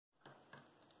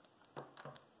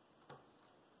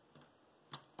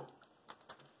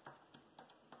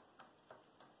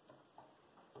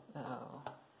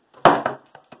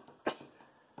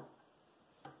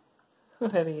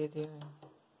What are you doing?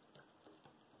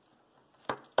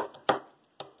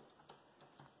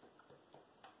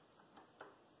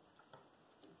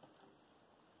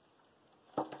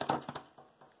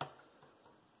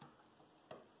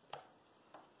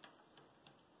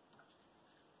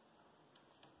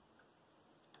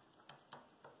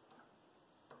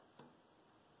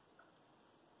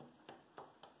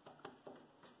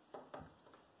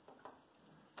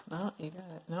 Oh, you got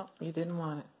it. Nope, you didn't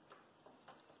want it.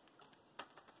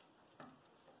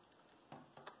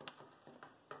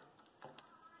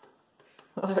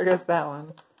 Well, there goes that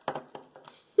one.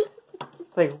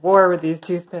 It's like war with these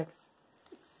toothpicks.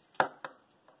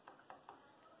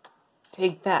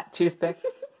 Take that, toothpick.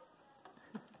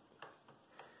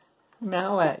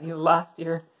 Now what? You lost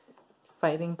your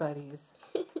fighting buddies.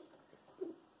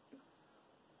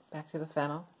 Back to the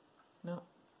fennel. No,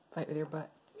 fight with your butt.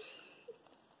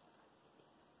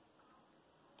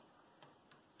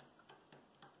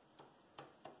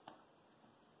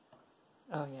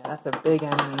 Oh yeah, that's a big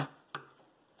enemy.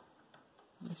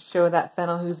 Show that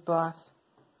fennel who's boss.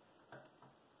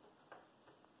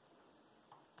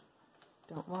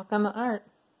 Don't walk on the art.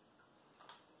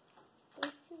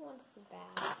 She wants the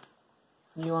bag.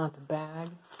 You want the bag?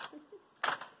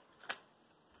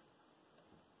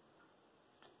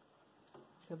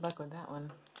 Good luck with that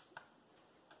one.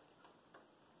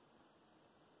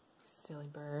 Silly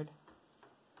bird.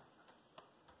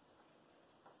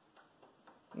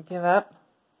 You give up?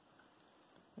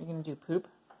 You're going to do poop?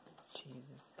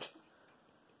 Jesus.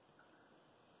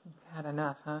 You've had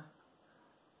enough, huh?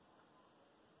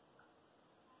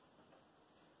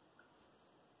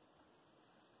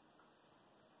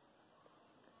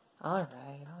 All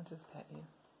right, I'll just pet you.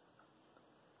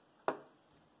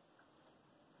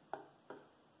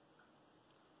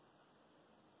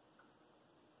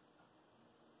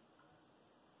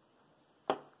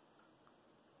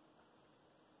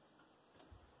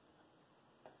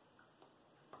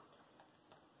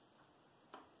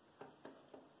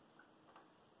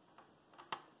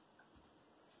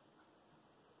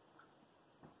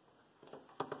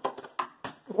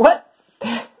 What?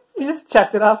 You just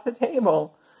chucked it off the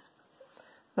table.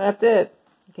 That's it.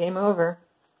 Game over.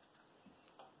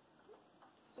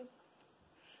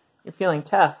 You're feeling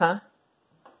tough, huh?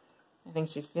 I think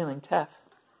she's feeling tough.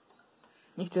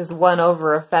 You just won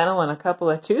over a fennel and a couple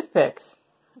of toothpicks.